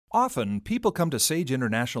Often, people come to Sage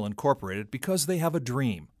International Incorporated because they have a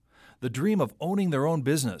dream. The dream of owning their own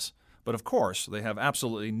business. But of course, they have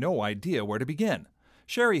absolutely no idea where to begin.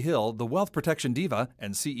 Sherry Hill, the wealth protection diva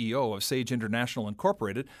and CEO of Sage International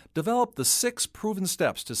Incorporated, developed the 6 Proven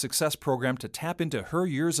Steps to Success program to tap into her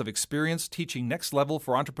years of experience teaching Next Level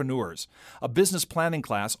for Entrepreneurs, a business planning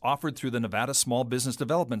class offered through the Nevada Small Business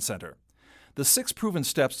Development Center. The 6 Proven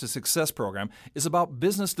Steps to Success program is about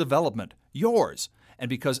business development, yours. And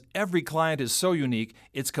because every client is so unique,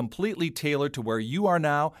 it's completely tailored to where you are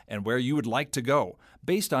now and where you would like to go,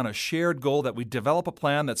 based on a shared goal that we develop a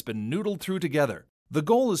plan that's been noodled through together. The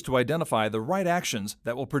goal is to identify the right actions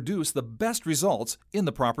that will produce the best results in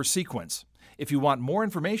the proper sequence. If you want more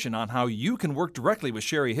information on how you can work directly with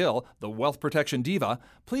Sherry Hill, the Wealth Protection Diva,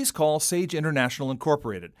 please call Sage International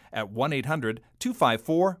Incorporated at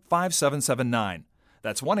 1-800-254-5779.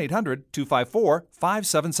 That's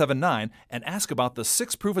 1-800-254-5779 and ask about the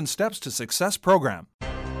 6 Proven Steps to Success program.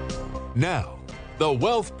 Now, the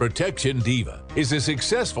Wealth Protection Diva is a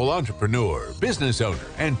successful entrepreneur, business owner,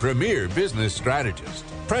 and premier business strategist,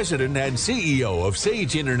 president and CEO of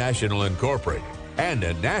Sage International Incorporated, and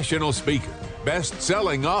a national speaker,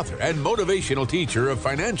 best-selling author, and motivational teacher of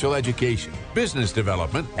financial education, business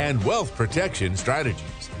development, and wealth protection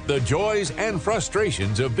strategies. The joys and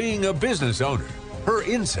frustrations of being a business owner. Her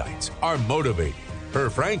insights are motivating,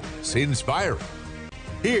 her frankness inspiring.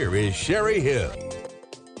 Here is Sherry Hill.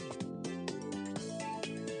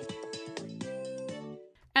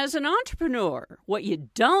 As an entrepreneur, what you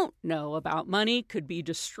don't know about money could be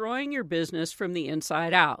destroying your business from the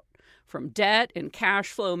inside out. From debt and cash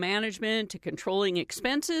flow management to controlling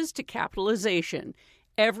expenses to capitalization,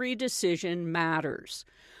 every decision matters.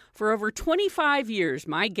 For over 25 years,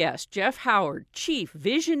 my guest, Jeff Howard, Chief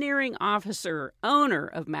Visioneering Officer, owner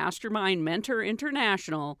of MasterMind Mentor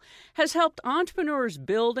International, has helped entrepreneurs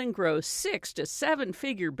build and grow 6 to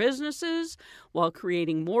 7-figure businesses while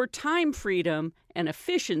creating more time freedom and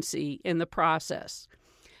efficiency in the process.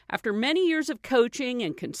 After many years of coaching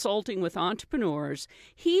and consulting with entrepreneurs,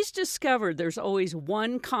 he's discovered there's always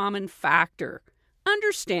one common factor: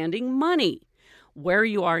 understanding money. Where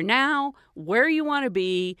you are now, where you want to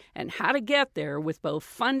be, and how to get there with both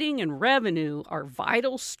funding and revenue are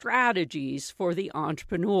vital strategies for the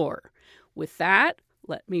entrepreneur. With that,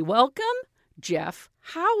 let me welcome Jeff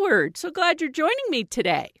Howard. So glad you're joining me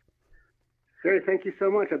today. Sherry, thank you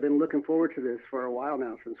so much. I've been looking forward to this for a while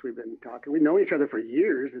now since we've been talking. We've known each other for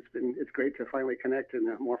years. It's great to finally connect in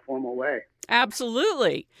a more formal way.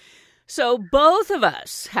 Absolutely. So both of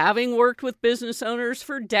us, having worked with business owners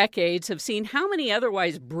for decades, have seen how many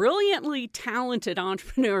otherwise brilliantly talented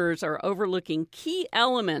entrepreneurs are overlooking key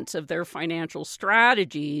elements of their financial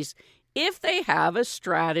strategies if they have a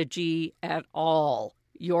strategy at all.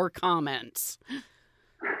 Your comments?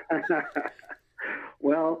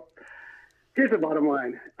 Well, here's the bottom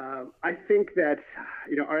line. I think that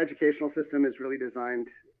our educational system is really designed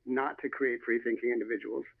not to create free-thinking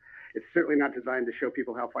individuals. It's certainly not designed to show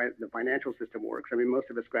people how the financial system works. I mean, most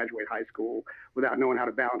of us graduate high school without knowing how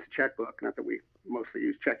to balance a checkbook. Not that we mostly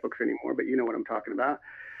use checkbooks anymore, but you know what I'm talking about.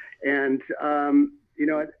 And,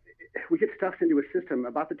 we get stuffed into a system.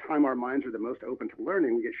 About the time our minds are the most open to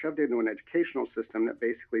learning, we get shoved into an educational system that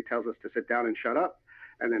basically tells us to sit down and shut up,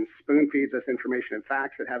 and then spoon feeds us information and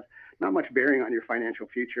facts that have not much bearing on your financial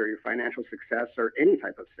future, your financial success, or any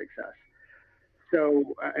type of success.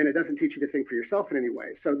 So, and it doesn't teach you to think for yourself in any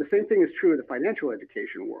way. So the same thing is true of the financial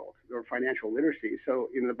education world or financial literacy. So,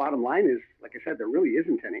 the bottom line is, like I said, there really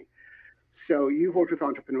isn't any. So you've worked with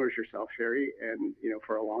entrepreneurs yourself, Sherry, and,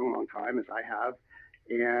 for a long, long time, as I have.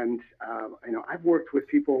 And, I've worked with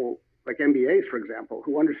people like MBAs, for example,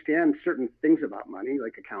 who understand certain things about money,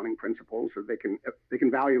 like accounting principles, so they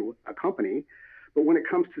can value a company. But when it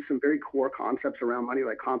comes to some very core concepts around money,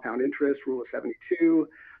 like compound interest, rule of 72,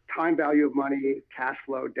 time value of money, cash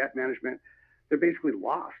flow, debt management, they're basically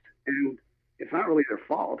lost. And it's not really their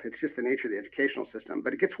fault. It's just the nature of the educational system.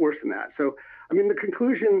 But it gets worse than that. So, the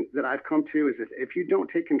conclusion that I've come to is that if you don't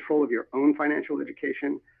take control of your own financial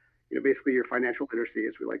education, basically your financial literacy,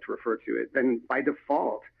 as we like to refer to it, then by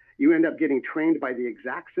default, you end up getting trained by the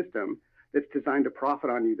exact system that's designed to profit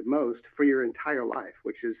on you the most for your entire life,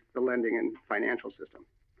 which is the lending and financial system.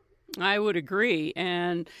 I would agree.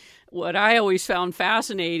 And what I always found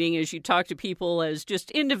fascinating is you talk to people as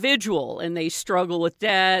just individual and they struggle with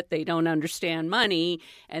debt, they don't understand money,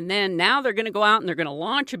 and then now they're going to go out and they're going to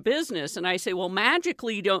launch a business. And I say, well,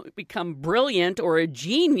 magically you don't become brilliant or a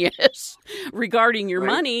genius regarding your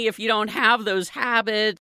money if you don't have those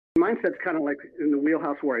habits. Mindset's kind of like in the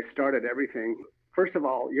wheelhouse where I started everything. First of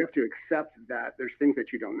all, you have to accept that there's things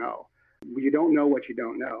that you don't know. You don't know what you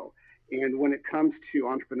don't know. And when it comes to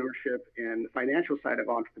entrepreneurship and the financial side of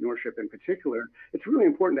entrepreneurship in particular, it's really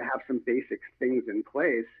important to have some basic things in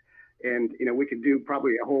place. And, we could do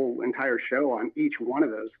probably a whole entire show on each one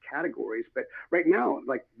of those categories. But right now,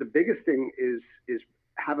 like the biggest thing is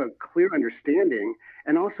have a clear understanding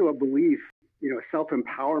and also a belief, a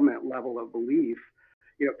self-empowerment level of belief,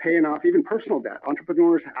 paying off even personal debt.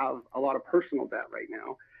 Entrepreneurs have a lot of personal debt right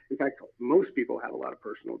now. In fact, most people have a lot of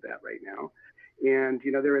personal debt right now. And,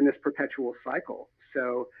 they're in this perpetual cycle.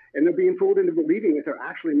 So, and they're being fooled into believing that they're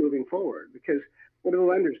actually moving forward, because what do the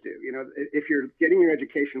lenders do? If you're getting your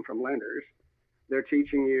education from lenders, they're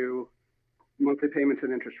teaching you monthly payments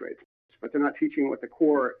and interest rates, but they're not teaching what the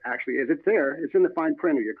core actually is. It's there. It's in the fine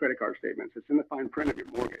print of your credit card statements. It's in the fine print of your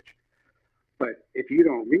mortgage. But if you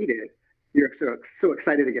don't read it, you're so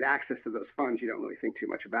excited to get access to those funds, you don't really think too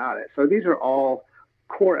much about it. So these are all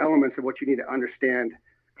core elements of what you need to understand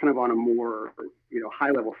kind of on a more, high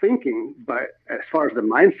level thinking. But as far as the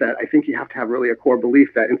mindset, I think you have to have really a core belief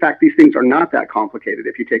that, in fact, these things are not that complicated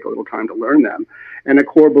if you take a little time to learn them, and a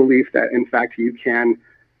core belief that, in fact, you can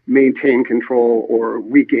maintain control or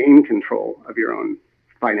regain control of your own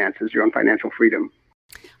finances, your own financial freedom.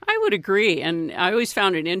 I would agree. And I always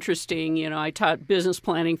found it interesting. I taught business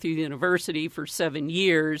planning through the university for 7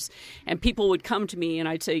 years, and people would come to me and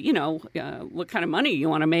I'd say, what kind of money you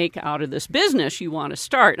want to make out of this business you want to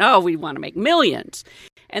start? Oh, we want to make millions.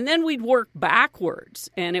 And then we'd work backwards,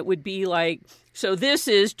 and it would be like, so this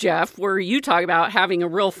is, Jeff, where you talk about having a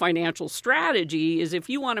real financial strategy is if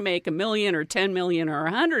you want to make $1 million or 10 million or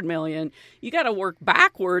 100 million, you got to work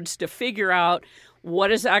backwards to figure out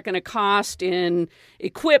what is that going to cost in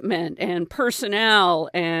equipment and personnel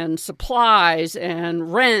and supplies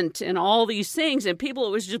and rent and all these things. And people,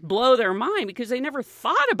 it was just blow their mind because they never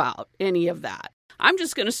thought about any of that. I'm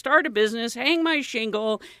just going to start a business, hang my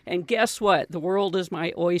shingle, and guess what? The world is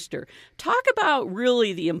my oyster. Talk about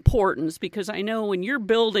really the importance, because I know when you're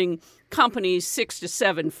building companies 6 to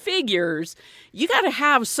 7 figures, you got to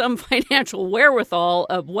have some financial wherewithal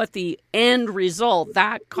of what the end result,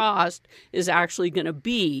 that cost, is actually going to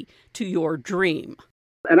be to your dream.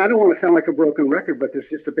 And I don't want to sound like a broken record, but there's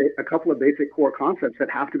just a couple of basic core concepts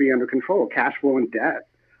that have to be under control. Cash flow and debt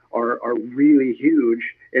are really huge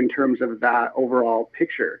in terms of that overall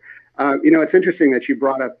picture. It's interesting that you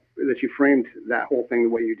brought up, that you framed that whole thing the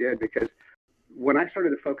way you did, because when I started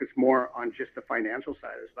to focus more on just the financial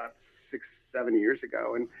side, it was about 6-7 years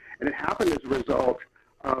ago. And it happened as a result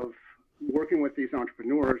of working with these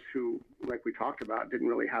entrepreneurs who, like we talked about, didn't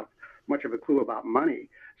really have much of a clue about money.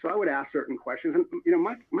 So I would ask certain questions. And,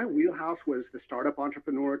 my wheelhouse was the startup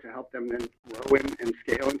entrepreneur to help them then grow and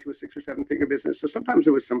scale into a 6 or 7 figure business. So sometimes it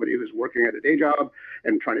was somebody who was working at a day job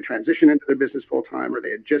and trying to transition into their business full time, or they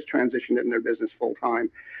had just transitioned in their business full time,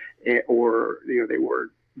 or,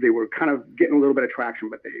 they were kind of getting a little bit of traction,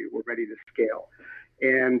 but they were ready to scale.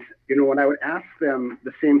 And, when I would ask them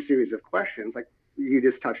the same series of questions, like you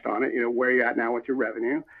just touched on it, where are you at now with your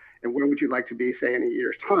revenue, and where would you like to be, say, in a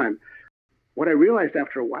year's time? What I realized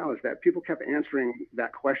after a while is that people kept answering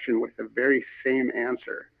that question with the very same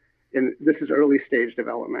answer. And this is early stage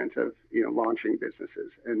development of, launching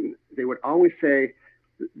businesses. And they would always say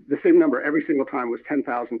the same number every single time was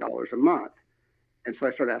 $10,000 a month. And so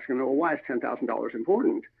I started asking them, well, why is $10,000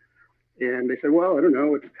 important? And they said, well, I don't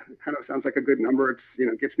know. It kind of sounds like a good number.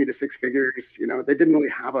 It's, gets me to 6 figures. They didn't really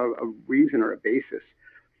have a reason or a basis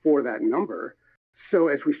for that number. So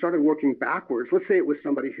as we started working backwards, let's say it was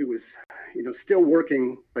somebody who was, still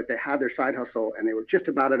working, but they had their side hustle and they were just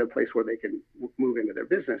about at a place where they could move into their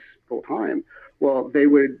business full time. Well, they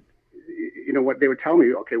would, what they would tell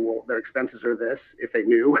me, okay, well, their expenses are this, if they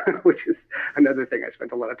knew, which is another thing I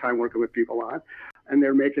spent a lot of time working with people on. And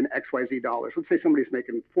they're making XYZ dollars. Let's say somebody's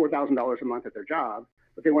making $4,000 a month at their job,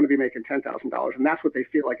 but they want to be making $10,000. And that's what they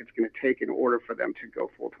feel like it's going to take in order for them to go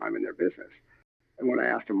full time in their business. And when I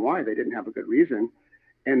asked them why, they didn't have a good reason.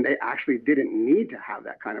 And they actually didn't need to have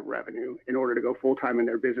that kind of revenue in order to go full-time in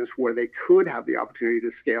their business, where they could have the opportunity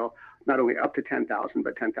to scale not only up to 10,000,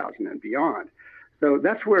 but 10,000 and beyond. So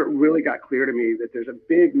that's where it really got clear to me that there's a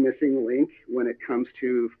big missing link when it comes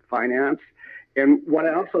to finance. And what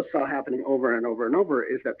I also saw happening over and over and over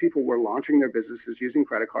is that people were launching their businesses using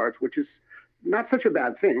credit cards, which is not such a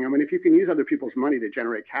bad thing. I mean, if you can use other people's money to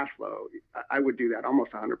generate cash flow, I would do that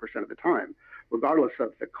almost 100% of the time, regardless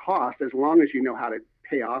of the cost, as long as you know how to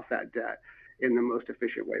pay off that debt in the most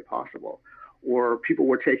efficient way possible. Or people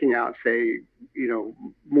were taking out, say,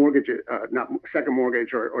 mortgage, not second mortgage,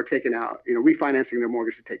 or taking out, refinancing their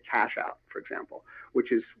mortgage to take cash out, for example,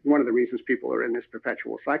 which is one of the reasons people are in this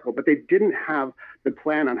perpetual cycle. But they didn't have the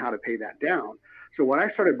plan on how to pay that down. So what I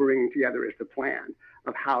started bringing together is the plan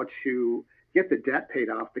of how to get the debt paid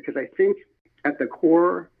off, because I think at the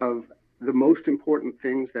core of the most important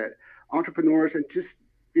things that entrepreneurs and just,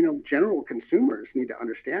 general consumers need to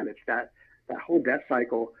understand, it's that whole debt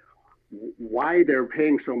cycle, why they're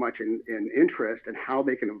paying so much in interest, and how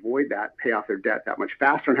they can avoid that, pay off their debt that much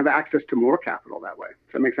faster and have access to more capital that way.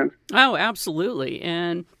 Does that make sense? Oh, absolutely.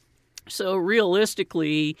 And so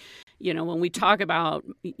realistically, when you talk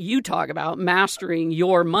about mastering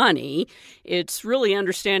your money, it's really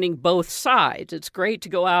understanding both sides. It's great to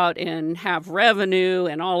go out and have revenue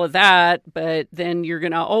and all of that, but then you're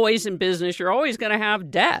going to always in business, you're always going to have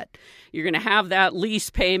debt. You're going to have that lease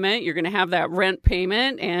payment. You're going to have that rent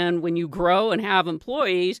payment. And when you grow and have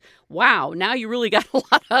employees, wow, now you really got a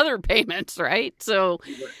lot of other payments, right? So,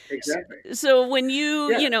 exactly. So when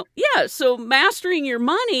so mastering your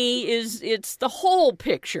money it's the whole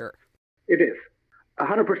picture. It is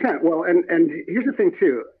 100%. Well, and here's the thing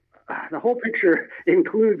too. The whole picture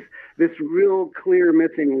includes this real clear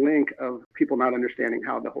missing link of people not understanding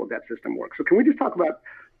how the whole debt system works. So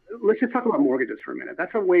let's just talk about mortgages for a minute.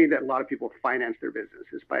 That's a way that a lot of people finance their business,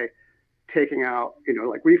 is by taking out,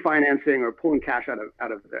 like refinancing or pulling cash out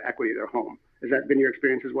of the equity of their home. Has that been your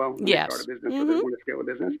experience as well? When Yes. They start a business or they want to scale a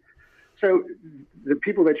business. So the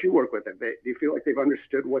people that you work with, do you feel like they've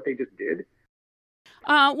understood what they just did?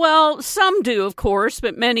 Well, some do, of course,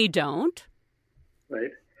 but many don't. Right.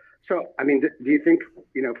 So, do you think,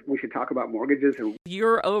 we should talk about mortgages and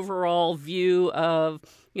your overall view of,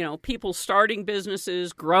 people starting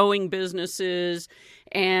businesses, growing businesses,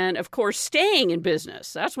 and of course, staying in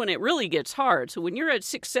business? That's when it really gets hard. So when you're at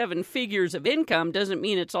 6-7 figures of income, doesn't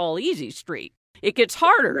mean it's all easy street. It gets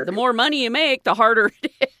harder. The more money you make, the harder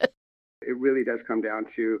it is. It really does come down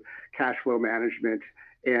to cash flow management.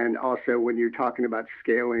 And also, when you're talking about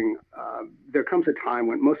scaling, there comes a time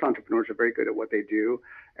when most entrepreneurs are very good at what they do,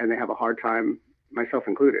 and they have a hard time, myself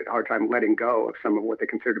included, a hard time letting go of some of what they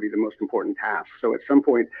consider to be the most important tasks. So at some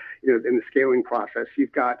point, in the scaling process,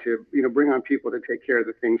 you've got to, bring on people to take care of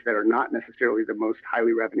the things that are not necessarily the most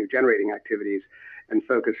highly revenue generating activities, and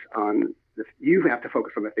focus on you have to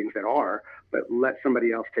focus on the things that are, but let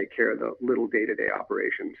somebody else take care of the little day-to-day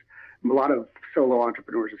operations. A lot of solo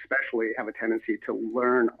entrepreneurs especially have a tendency to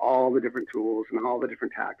learn all the different tools and all the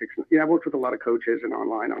different tactics. I've worked with a lot of coaches and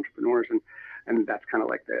online entrepreneurs, and that's kind of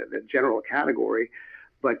like the general category.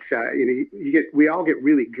 But we all get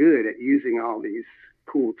really good at using all these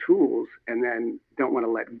cool tools, and then don't want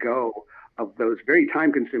to let go of those very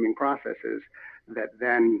time-consuming processes that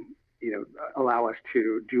then allow us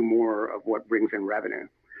to do more of what brings in revenue.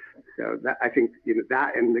 So that, I think,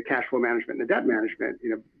 that and the cash flow management and the debt management,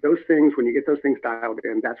 those things, when you get those things dialed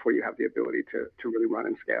in, that's where you have the ability to really run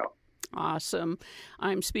and scale. Awesome.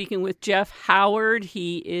 I'm speaking with Jeff Howard.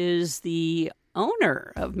 He is the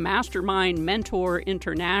owner of MasterMind Mentor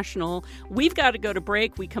International. We've got to go to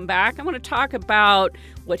break. We come back. I want to talk about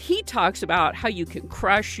what he talks about, how you can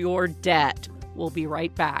crush your debt. We'll be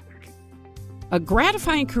right back. A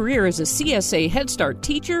gratifying career as a CSA Head Start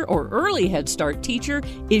teacher or early Head Start teacher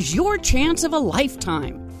is your chance of a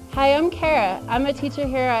lifetime. Hi, I'm Kara. I'm a teacher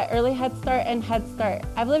here at Early Head Start and Head Start.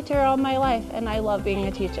 I've lived here all my life, and I love being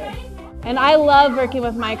a teacher. And I love working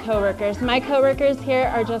with my coworkers. My coworkers here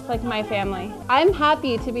are just like my family. I'm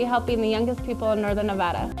happy to be helping the youngest people in Northern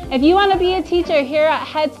Nevada. If you want to be a teacher here at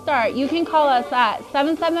Head Start, you can call us at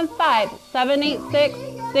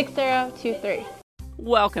 775-786-6023.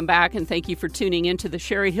 Welcome back, and thank you for tuning into the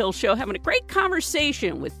Sherry Hill Show. Having a great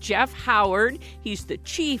conversation with Jeff Howard. He's the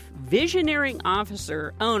Chief Visioneering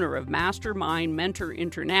Officer, owner of MasterMind Mentor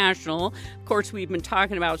International. Of course, we've been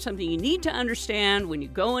talking about something you need to understand when you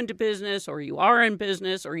go into business, or you are in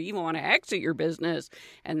business, or you even want to exit your business,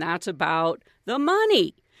 and that's about the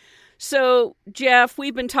money. So, Jeff,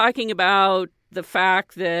 we've been talking about the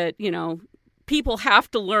fact that, people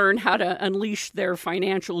have to learn how to unleash their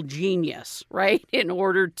financial genius, right, in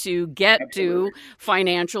order to get to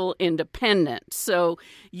financial independence. So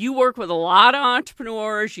you work with a lot of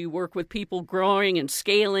entrepreneurs. You work with people growing and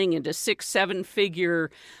scaling into 6-7 figure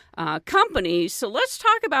companies. So let's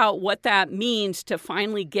talk about what that means to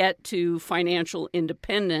finally get to financial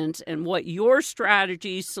independence and what your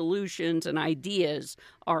strategies, solutions, and ideas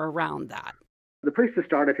are around that. The place to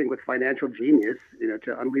start, I think, with financial genius,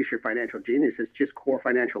 to unleash your financial genius, is just core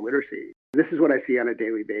financial literacy. This is what I see on a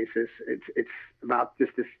daily basis. It's about the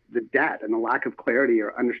debt and the lack of clarity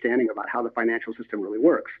or understanding about how the financial system really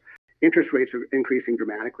works. Interest rates are increasing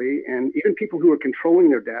dramatically, and even people who are controlling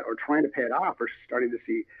their debt or trying to pay it off are starting to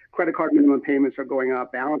see credit card minimum payments are going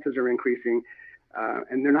up, balances are increasing,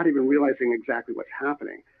 and they're not even realizing exactly what's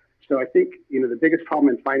happening. So I think, the biggest problem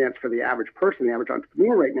in finance for the average person, the average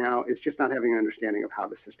entrepreneur right now, is just not having an understanding of how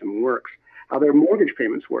the system works, how their mortgage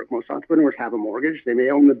payments work. Most entrepreneurs have a mortgage. They may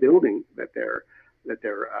own the building that they're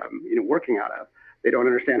working out of. They don't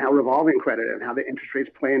understand how revolving credit and how the interest rates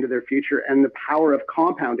play into their future and the power of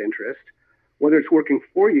compound interest, whether it's working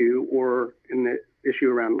for you or in the issue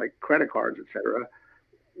around like credit cards, et cetera,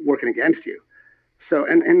 working against you. So,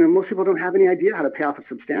 and most people don't have any idea how to pay off a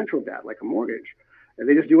substantial debt like a mortgage. And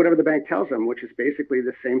they just do whatever the bank tells them, which is basically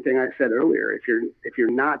the same thing I said earlier. If you're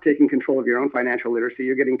not taking control of your own financial literacy,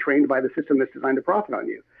 you're getting trained by the system that's designed to profit on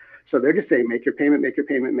you. So they're just saying, make your payment, make your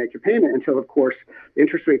payment, make your payment, until, of course,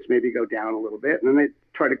 interest rates maybe go down a little bit. And then they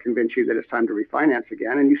try to convince you that it's time to refinance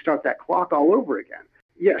again. And you start that clock all over again.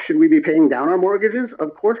 Yeah, should we be paying down our mortgages?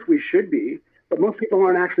 Of course we should be. But most people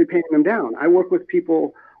aren't actually paying them down. I work with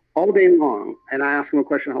people all day long, and I ask them a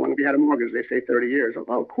question, how long have you had a mortgage? They say 30 years.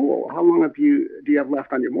 Oh, cool. How long do you have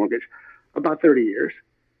left on your mortgage? About 30 years.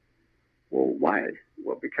 Well, why?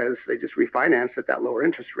 Well, because they just refinanced at that lower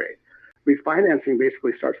interest rate. Refinancing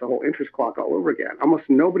basically starts the whole interest clock all over again. Almost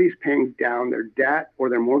nobody's paying down their debt or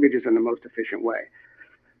their mortgages in the most efficient way.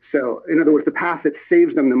 So, in other words, the path that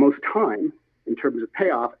saves them the most time in terms of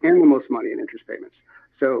payoff and the most money in interest payments.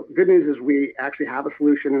 So, good news is we actually have a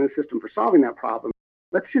solution and a system for solving that problem.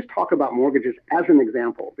 Let's just talk about mortgages as an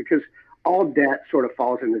example, because all debt sort of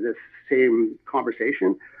falls into this same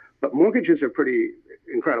conversation, but mortgages are pretty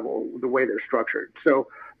incredible the way they're structured. So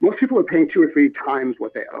most people are paying 2 or 3 times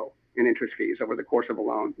what they owe in interest fees over the course of a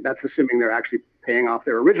loan. That's assuming they're actually paying off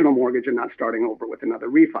their original mortgage and not starting over with another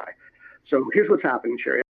refi. So here's what's happening,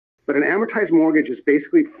 Sherry. But an amortized mortgage is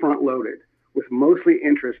basically front-loaded, with mostly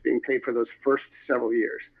interest being paid for those first several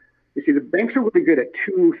years. You see, the banks are really good at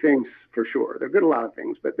 2 things for sure. They're good at a lot of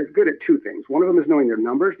things, but they're good at 2 things. One of them is knowing their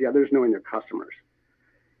numbers. The other is knowing their customers.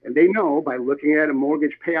 And they know by looking at a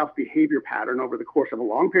mortgage payoff behavior pattern over the course of a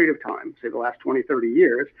long period of time, say the last 20, 30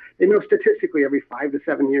 years, they know statistically every 5 to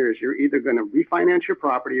 7 years, you're either going to refinance your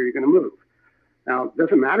property or you're going to move. Now, it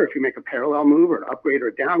doesn't matter if you make a parallel move or an upgrade or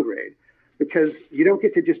a downgrade, because you don't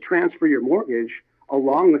get to just transfer your mortgage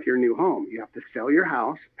along with your new home. You have to sell your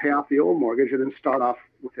house, pay off the old mortgage, and then start off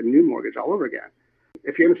with a new mortgage all over again.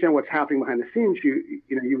 If you understand what's happening behind the scenes,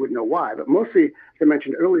 you would know why. But mostly, as I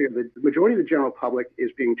mentioned earlier, the majority of the general public is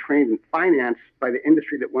being trained in finance by the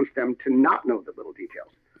industry that wants them to not know the little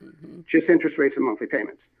details, just interest rates and monthly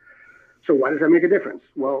payments. So why does that make a difference?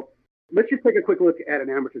 Well, let's just take a quick look at an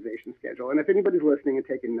amortization schedule. And if anybody's listening and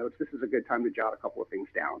taking notes, this is a good time to jot a couple of things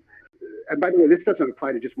down. And by the way, this doesn't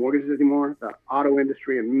apply to just mortgages anymore. The auto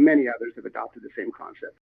industry and many others have adopted the same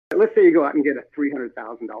concept. Let's say you go out and get a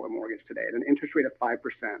 $300,000 mortgage today at an interest rate of 5%,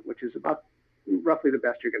 which is about roughly the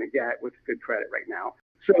best you're going to get with good credit right now.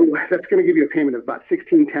 So that's going to give you a payment of about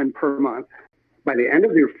 $1,610 per month. By the end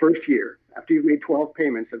of your first year, after you've made 12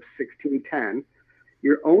 payments of $1,610,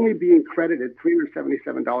 you're only being credited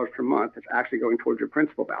 $377 per month that's actually going towards your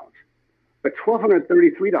principal balance. But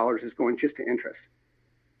 $1,233 is going just to interest.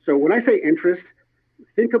 So when I say interest,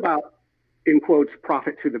 think about, in quotes,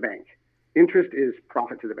 profit to the bank. Interest is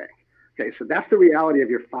profit to the bank. Okay, so that's the reality of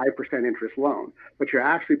your 5% interest loan, but you're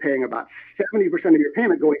actually paying about 70% of your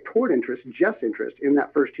payment going toward interest, just interest, in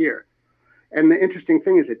that first year. And the interesting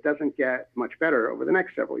thing is it doesn't get much better over the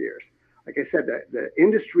next several years. Like I said, the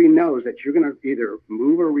industry knows that you're going to either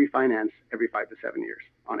move or refinance every 5 to 7 years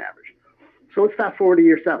on average. So let's fast forward to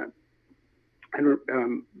year 7. And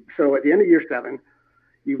so at the end of year 7,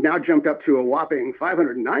 you've now jumped up to a whopping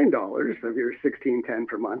 $509 of your $1,610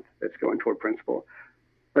 per month that's going toward principal,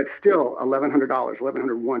 but still $1,100,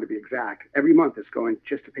 $1,101 to be exact, every month is going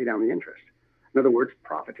just to pay down the interest. In other words,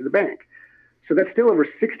 profit to the bank. So that's still over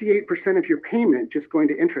 68% of your payment just going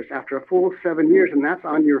to interest after a full 7 years, and that's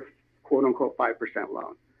on your quote-unquote 5%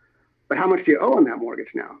 loan. But how much do you owe on that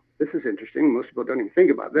mortgage now? This is interesting. Most people don't even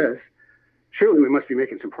think about this. Surely we must be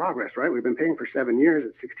making some progress, right? We've been paying for 7 years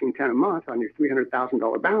at $1,610 a month on your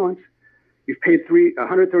 $300,000 balance. You've paid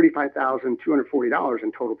 $135,240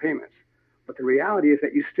 in total payments. But the reality is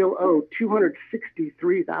that you still owe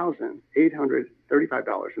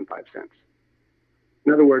 $263,835.05.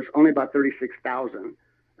 In other words, only about $36,000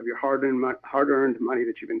 of your hard-earned money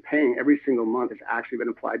that you've been paying every single month has actually been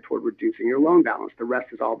applied toward reducing your loan balance. The rest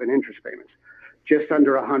has all been interest payments, just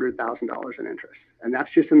under $100,000 in interest. And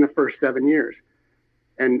that's just in the first 7 years.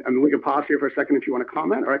 And I mean, we can pause here for a second if you want to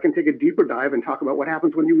comment, or I can take a deeper dive and talk about what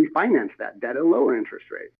happens when you refinance that debt at a lower interest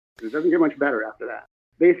rate. It doesn't get much better after that.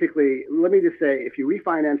 Basically, let me just say, if you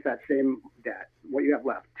refinance that same debt, what you have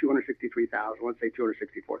left, $263,000, let's say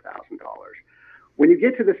 $264,000. When you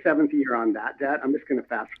get to the 7th year on that debt, I'm just going to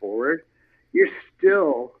fast forward, you're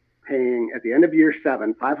still paying at the end of year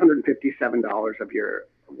 7, $557 of your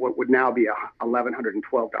what would now be a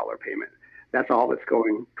 $1,112 payment. That's all that's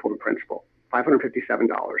going toward principal. $557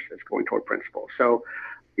 is going toward principal. So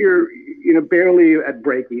you're barely at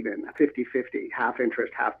break even, 50-50, half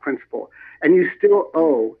interest, half principal, and you still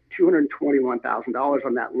owe $221,000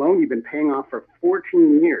 on that loan you've been paying off for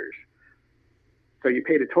 14 years. So you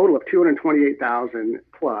paid a total of $228,000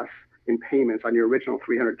 plus in payments on your original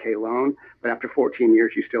 $300K loan, but after 14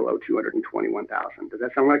 years, you still owe $221,000. Does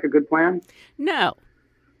that sound like a good plan? No.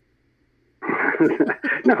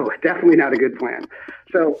 No, definitely not a good plan.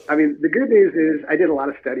 So, I mean, the good news is I did a lot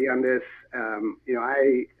of study on this. I'm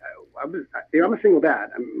a single dad.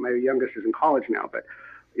 My youngest is in college now, but,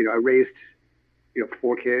 I raised,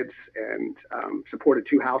 4 kids and supported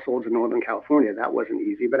 2 households in Northern California. That wasn't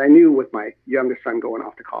easy, but I knew with my youngest son going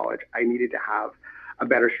off to college, I needed to have a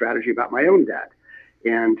better strategy about my own debt.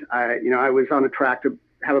 And I was on a track to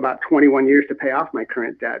have about 21 years to pay off my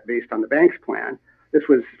current debt based on the bank's plan. This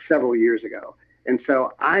was several years ago. And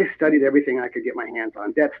so I studied everything I could get my hands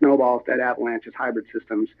on: debt snowballs, debt avalanches, hybrid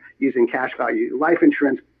systems, using cash value, life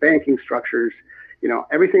insurance, banking structures.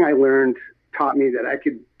 Everything I learned taught me that I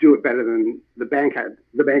could do it better than the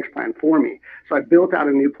bank's plan for me. So I built out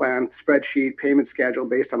a new plan, spreadsheet, payment schedule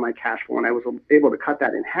based on my cash flow, and I was able to cut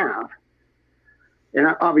that in half. And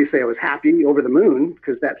obviously I was happy, over the moon,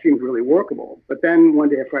 because that seemed really workable. But then one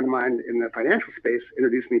day a friend of mine in the financial space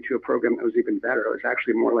introduced me to a program that was even better. It was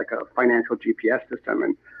actually more like a financial GPS system.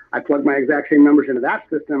 And I plugged my exact same numbers into that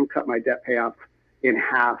system, cut my debt payoff in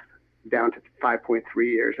half down to 5.3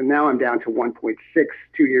 years. And now I'm down to 1.6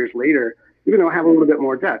 2 years later, even though I have a little bit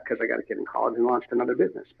more debt because I got a kid in college and launched another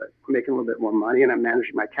business. But I'm making a little bit more money and I'm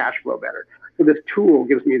managing my cash flow better. So this tool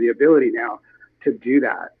gives me the ability now to do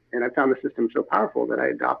that. And I found the system so powerful that I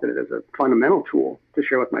adopted it as a fundamental tool to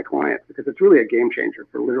share with my clients, because it's really a game changer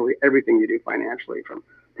for literally everything you do financially, from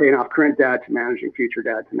paying off current debt to managing future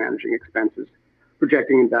debt to managing expenses,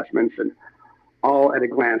 projecting investments, and all at a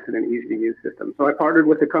glance in an easy-to-use system. So I partnered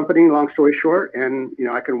with the company, long story short, and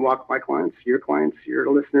I can walk my clients, your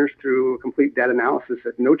listeners, through a complete debt analysis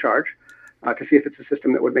at no charge to see if it's a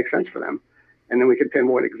system that would make sense for them. And then we can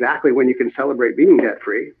pinpoint exactly when you can celebrate being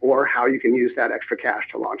debt-free, or how you can use that extra cash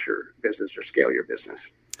to launch your business or scale your business.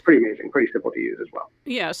 It's pretty amazing, pretty simple to use as well.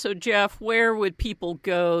 Yeah. So, Jeff, where would people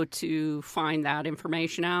go to find that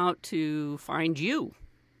information out, to find you?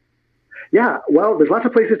 Yeah, well, there's lots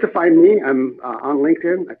of places to find me. I'm on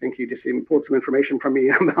LinkedIn. I think you just even pulled some information from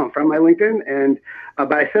me from my LinkedIn. And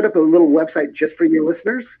but I set up a little website just for your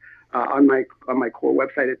listeners. On my core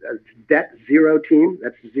website, it's Debt Zero Team.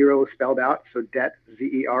 That's zero spelled out. So Debt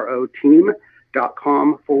ZERO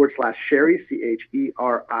Team.com/Cheri,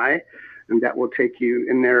 CHERI. And that will take you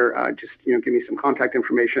in there. Just give me some contact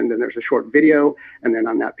information. Then there's a short video. And then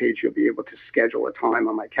on that page, you'll be able to schedule a time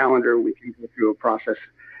on my calendar. We can go through a process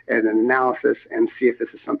and an analysis and see if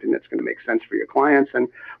this is something that's going to make sense for your clients. And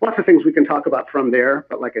lots of things we can talk about from there.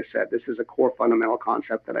 But like I said, this is a core fundamental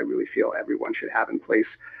concept that I really feel everyone should have in place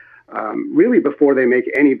really before they make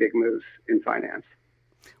any big moves in finance.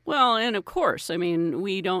 Well, and of course,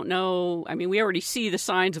 we don't know. We already see the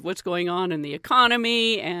signs of what's going on in the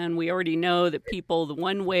economy, and we already know that the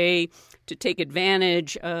one way to take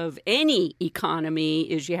advantage of any economy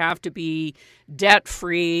is you have to be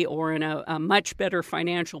debt-free or in a much better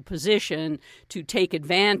financial position to take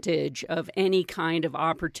advantage of any kind of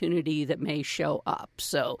opportunity that may show up.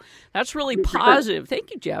 So that's really positive.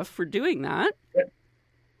 Thank you, Jeff, for doing that.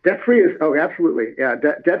 Debt-free is, absolutely. Yeah,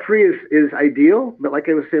 debt-free is ideal, but like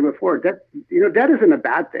I was saying before, debt isn't a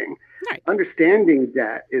bad thing. Right. Understanding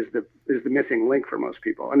debt is the missing link for most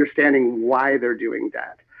people, understanding why they're doing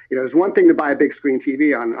debt. It's one thing to buy a big screen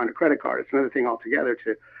TV on a credit card. It's another thing altogether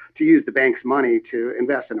to use the bank's money to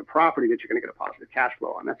invest in a property that you're going to get a positive cash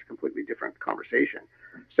flow on. That's a completely different conversation.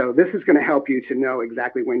 So this is going to help you to know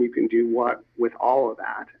exactly when you can do what with all of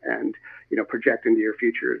that and, project into your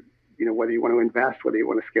future. Whether you want to invest, whether you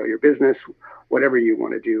want to scale your business, whatever you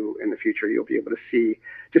want to do in the future, you'll be able to see,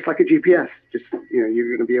 just like a GPS, you're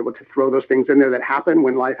going to be able to throw those things in there that happen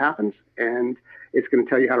when life happens, and it's going to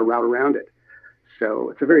tell you how to route around it. So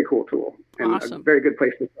it's a very cool tool and awesome. A very good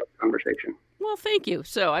place to start the conversation. Well, thank you.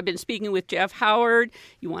 So I've been speaking with Jeff Howard.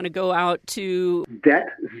 You want to go out to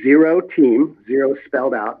Debt Zero Team, zero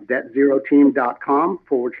spelled out,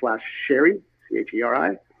 debtzeroteam.com/Cheri,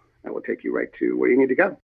 CHERI. That will take you right to where you need to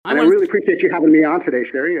go. And I really appreciate you having me on today,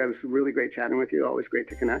 Cheri. It was really great chatting with you. Always great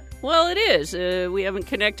to connect. Well, it is. We haven't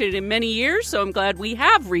connected in many years, so I'm glad we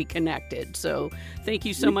have reconnected. So thank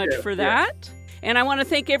you so much for that. Yeah. And I want to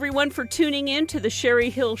thank everyone for tuning in to the Cheri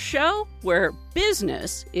Hill Show, where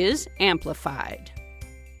business is amplified.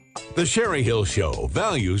 The Sherry Hill Show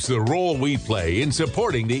values the role we play in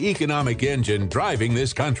supporting the economic engine driving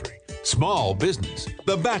this country. Small business,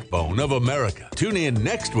 the backbone of America. Tune in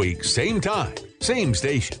next week, same time, same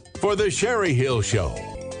station, for The Sherry Hill Show.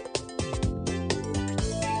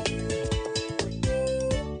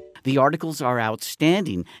 The articles are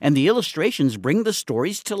outstanding, and the illustrations bring the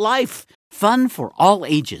stories to life. Fun for all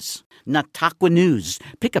ages. Natakwa News.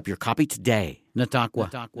 Pick up your copy today. Natakwa.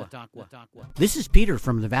 This is Peter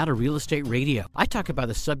from Nevada Real Estate Radio. I talk about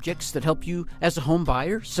the subjects that help you as a home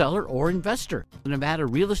buyer, seller, or investor. Nevada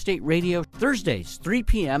Real Estate Radio, Thursdays, 3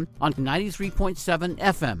 p.m. on 93.7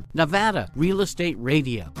 FM. Nevada Real Estate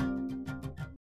Radio.